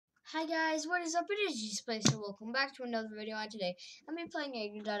Hi guys, what is up? It is GZPlaz, so welcome back to another video. And today I'm playing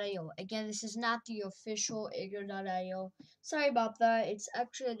Igloo.io. Again, this is not the official Igloo.io. Sorry about that. It's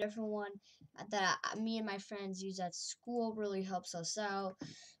actually a different one that me and my friends use at school. Really helps us out,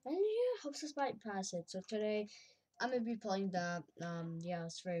 and yeah, helps us bypass it. So today I'm gonna be playing that. Yeah,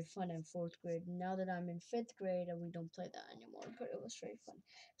 it's very fun in 4th grade. Now that I'm in 5th grade, we don't play that anymore, but it was very fun.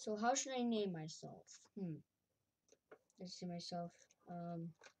 So how should I name myself? Let's see myself.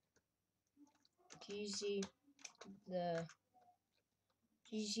 GZ the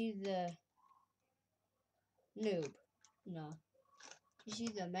noob. No.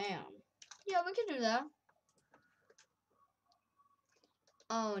 GZ the man. Yeah, we can do that.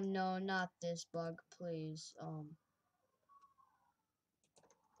 Oh no, not this bug, please.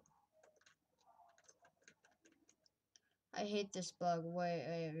 I hate this bug.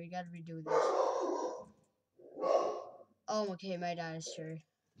 Wait, we gotta redo this. Oh, okay, my dad is here.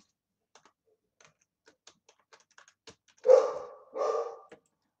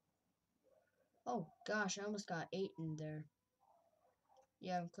 Oh gosh, I almost got 8 in there.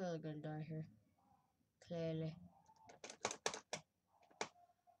 Yeah, I'm clearly gonna die here. Clearly.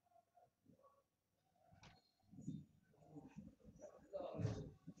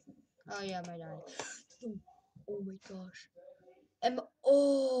 Oh yeah, my dad. Oh my gosh.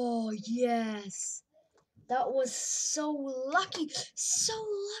 Oh yes. That was so lucky. So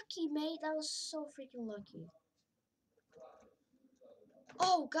lucky, mate. That was so freaking lucky.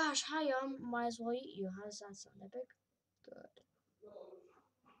 Oh gosh, hi, might as well eat you. How does that sound? Epic? Good.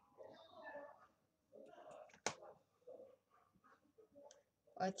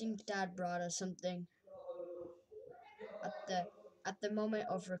 I think Dad brought us something at the moment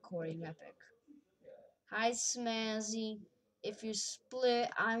of recording. Epic. Hi, Smazzy. If you split,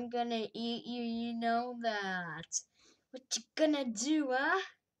 I'm gonna eat you. You know that. What you gonna do, huh?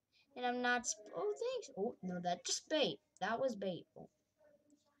 And I'm not. Oh, thanks. Oh no, that's just bait. That was bait. Oh,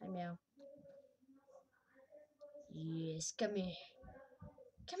 hi, meow. Yes, come here.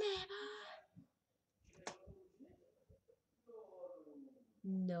 Come here, boy.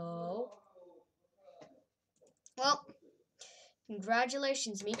 No. Well,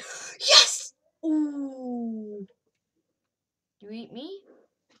 congratulations, me. Yes! Ooh. You eat me?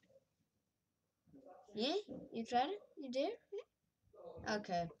 Yeah? You tried it? You did? Yeah?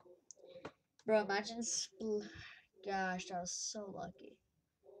 Okay. Bro, imagine gosh, that was so lucky.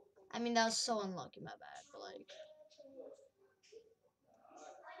 I mean, that was so unlucky, my bad, but like...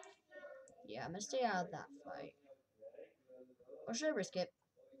 Yeah, I'm gonna stay out of that fight. Or should I risk it?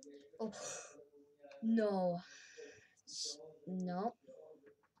 Oh. No. No.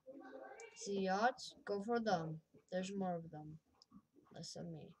 See odds? Go for them. There's more of them. Less than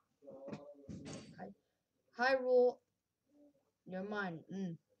me. Hi, Rule. You're mine.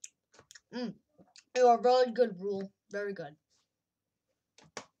 You are very good, Rule. Very good.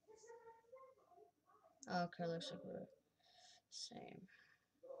 Okay, looks like we're same.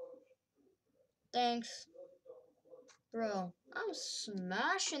 Thanks. Bro, I'm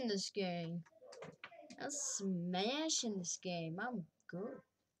smashing this game. I'm smashing this game. I'm good.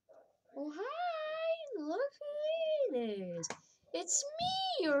 Oh, hi. Look who it is. It's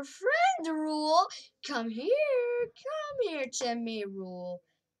me, your friend, Rule. Come here. Come here, Timmy, Rule.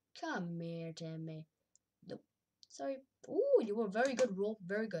 Come here, Timmy. Nope. Sorry. Ooh, you were very good, Rule.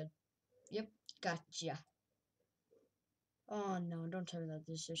 Very good. Yep, gotcha. Oh, no, don't tell me that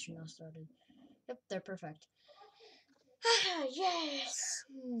this issue now started. Yep, they're perfect. Yes.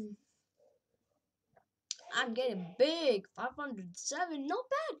 I'm getting big. 507. Not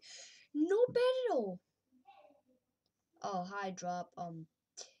bad. Not bad at all. Oh, hi, Drop.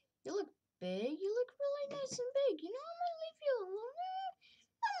 You look big. You look really nice and big. You know, I'm gonna leave you alone.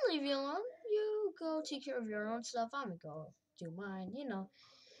 I'm gonna leave you alone. You go take care of your own stuff. I'm gonna go do mine. You know.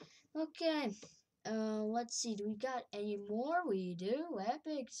 Okay. Let's see. Do we got any more? We do.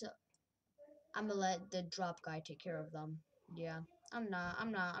 Epic. So I'm gonna let the Drop guy take care of them. Yeah. I'm not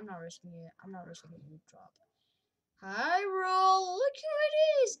risking it. I'm not risking it with Drop. Hi, Rule. Look who it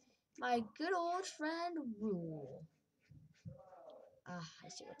is. My good old friend, Rule. Ah, I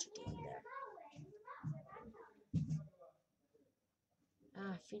see what you're doing there.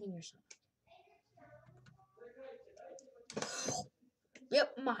 Ah, feeding yourself.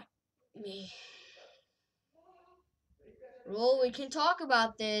 Yep, me. Rule, we can talk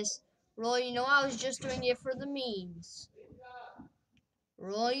about this. Rule, you know I was just doing it for the memes.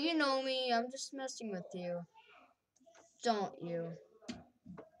 Rule, you know me. I'm just messing with you. Don't you?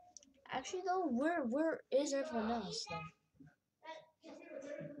 Actually, though, where is everyone else, though?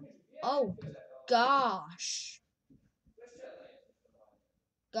 Oh, gosh.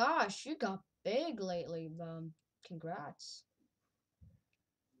 gosh, you got big lately. Congrats.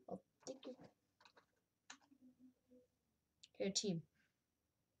 Oh, thank you. Here, team.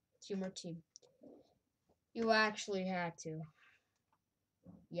 Team or team. You actually had to.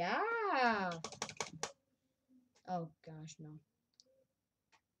 Yeah. Oh gosh, no.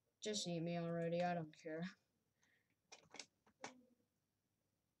 Just eat me already. I don't care.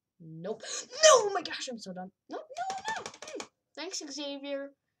 Nope. No, oh my gosh, I'm so done. Nope, no. Thanks,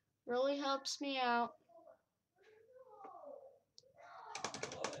 Xavier. Really helps me out.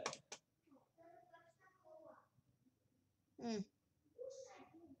 Mm.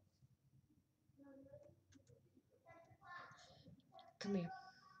 Come here.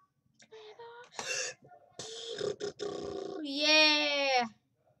 Yeah.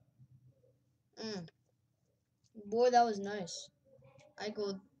 Mm. Boy, that was nice. Hi,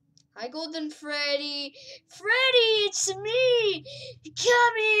 Golden Freddy. Freddy, it's me.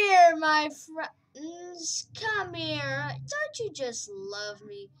 Come here, my friends. Come here. Don't you just love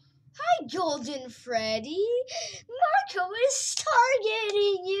me? Hi, Golden Freddy. Marco is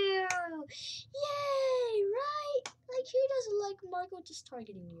targeting you. Yay, right? Like, who doesn't like Marco just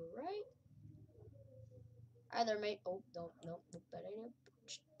targeting you, right? Hi there, mate. Oh, no, bad idea.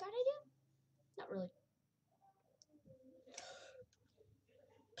 Bad idea? Not really.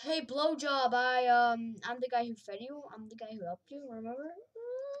 Hey, blowjob. I'm the guy who fed you. I'm the guy who helped you. Remember?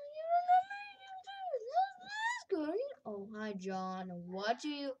 You remember? That's good. Oh, hi, John. What do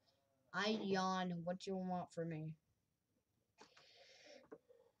you? Hi, Jan. What do you want from me?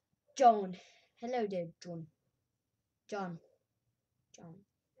 John. Hello there, John. John. John.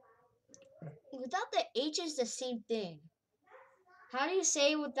 Without the H is the same thing. How do you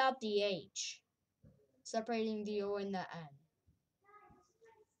say without the H? Separating the O and the N.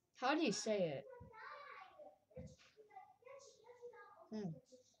 How do you say it?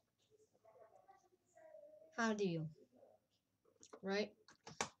 How do you? Right?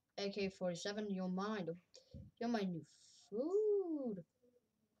 AK-47, you're mine. You're my new food.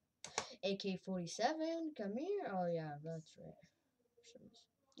 AK-47, come here. Oh yeah, that's right.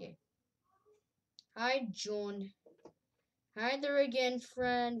 Yeah. Hi, John. Hi there again,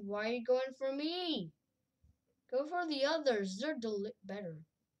 friend. Why are you going for me? Go for the others. They're better.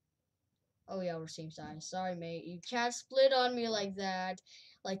 Oh yeah, we're same size. Sorry, mate. You can't split on me like that,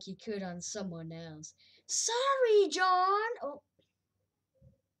 like you could on someone else. Sorry, John. Oh,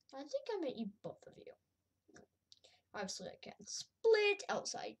 I think I meant you both of you. Obviously, I can't split,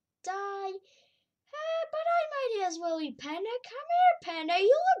 else I die. But I might as well eat Panda. Come here, Panda.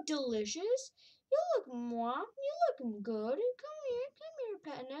 You look delicious. You look mwah. You looking good. Come here,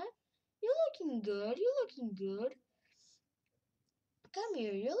 Panda. You looking good. You looking good. Come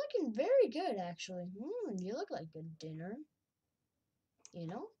here. You're looking very good, actually. You look like good dinner. You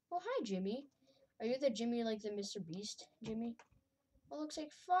know? Oh, hi, Jimmy. Are you the Jimmy like the Mr. Beast, Jimmy? Oh, looks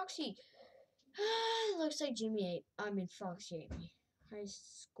like Foxy. Looks like Jimmy ate. I mean, Foxy ate me. Hi,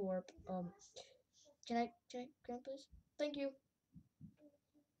 Scorp. Can I please? Thank you.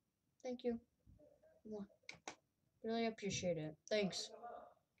 Thank you. Mwah. Really appreciate it. Thanks.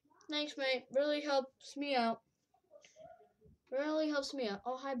 Thanks, mate. Really helps me out. Really helps me out.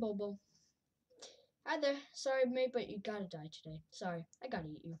 Oh, hi, Bobo. Hi there. Sorry, mate, but you gotta die today. Sorry, I gotta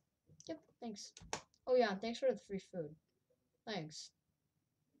eat you. Yep, thanks. Oh, yeah, thanks for the free food. Thanks.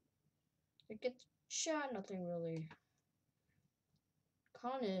 I get shot, nothing really.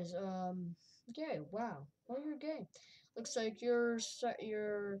 Con is, gay. Wow. Oh, you're gay. Looks like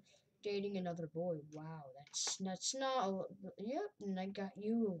you're dating another boy. Wow, that's not. Yep, and I got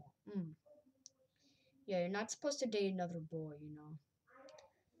you. Yeah, you're not supposed to date another boy, you know.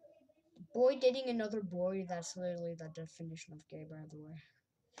 Boy dating another boy, that's literally the definition of gay, by the way.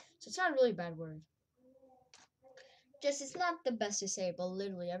 So it's not a really bad word. Just, it's not the best to say, but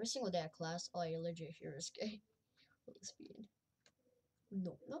literally every single day at class, all I legit hear is gay. Lesbian.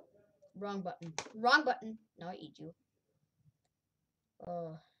 No. Wrong button. Wrong button. Now I eat you.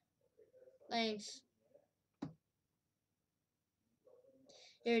 Thanks.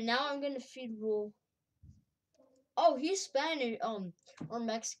 Here, now I'm gonna feed Rule. Oh, he's Spanish, or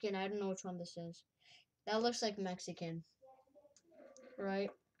Mexican. I don't know which one this is. That looks like Mexican, right?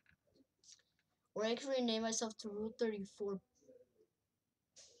 Or I can rename myself to Rule 34.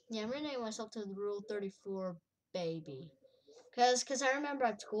 Yeah, I'm renaming myself to the Rule 34 baby. Cause I remember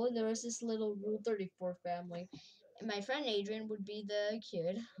at school there was this little Rule 34 family. And my friend Adrian would be the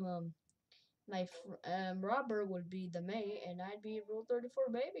kid. Robert would be the mate, and I'd be Rule 34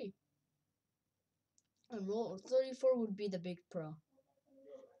 baby. And Rule 34 would be the big pro.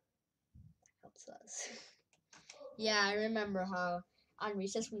 Helps us. Yeah, I remember how on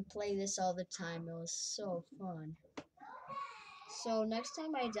recess we play this all the time. It was so fun. So next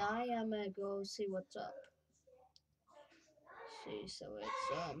time I die, I'm gonna go see what's up. See, so it's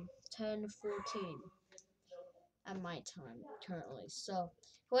 10:14 at my time currently. So,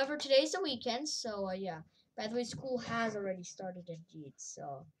 however, today's the weekend. So yeah. By the way, school has already started indeed.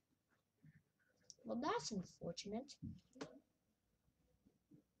 So, well, that's unfortunate.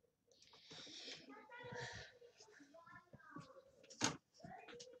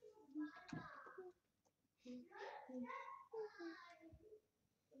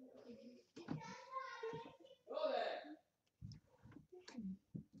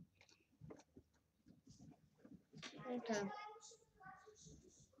 Okay.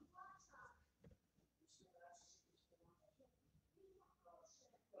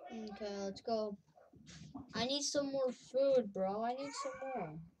 Okay, let's go. I need some more food, bro. I need some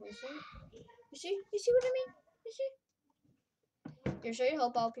more. You see? You see? You see what I mean? You see? You're sure you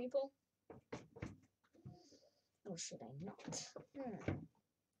help out people? Or should I not?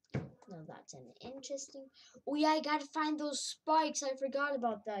 No, that's an interesting. Oh yeah, I gotta find those spikes. I forgot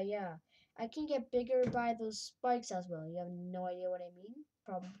about that. Yeah, I can get bigger by those spikes as well. You have no idea what I mean?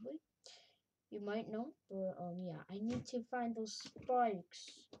 Probably. You might know, but yeah, I need to find those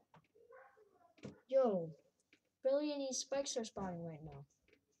spikes. Yo, really, any spikes are spawning right now?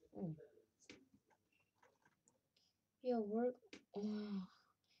 Yo, oh,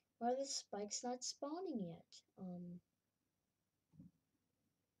 why are the spikes not spawning yet?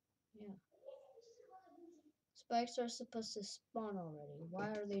 Yeah. Spikes are supposed to spawn already. Why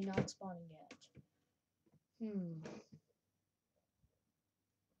are they not spawning yet?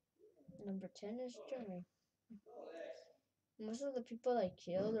 Number 10 is Jimmy. Most of the people I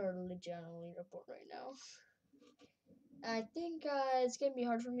killed are legit on the leaderboard right now. I think it's gonna be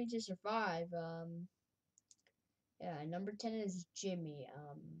hard for me to survive. Yeah, number 10 is Jimmy.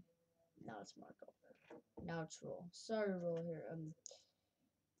 Now it's Marco. Now it's Roll. Sorry, Roll here.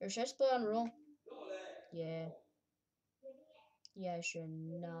 Should I split on Roll? Yeah. Yeah, I should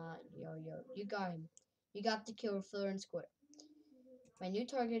not. Yo, you got him. You got the kill with Fleur and Squid. My new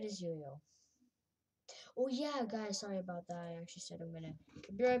target is Yo-Yo. Oh yeah, guys, sorry about that. I actually said I'm gonna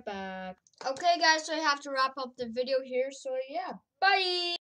be right back. Okay, guys, so I have to wrap up the video here. So yeah, bye.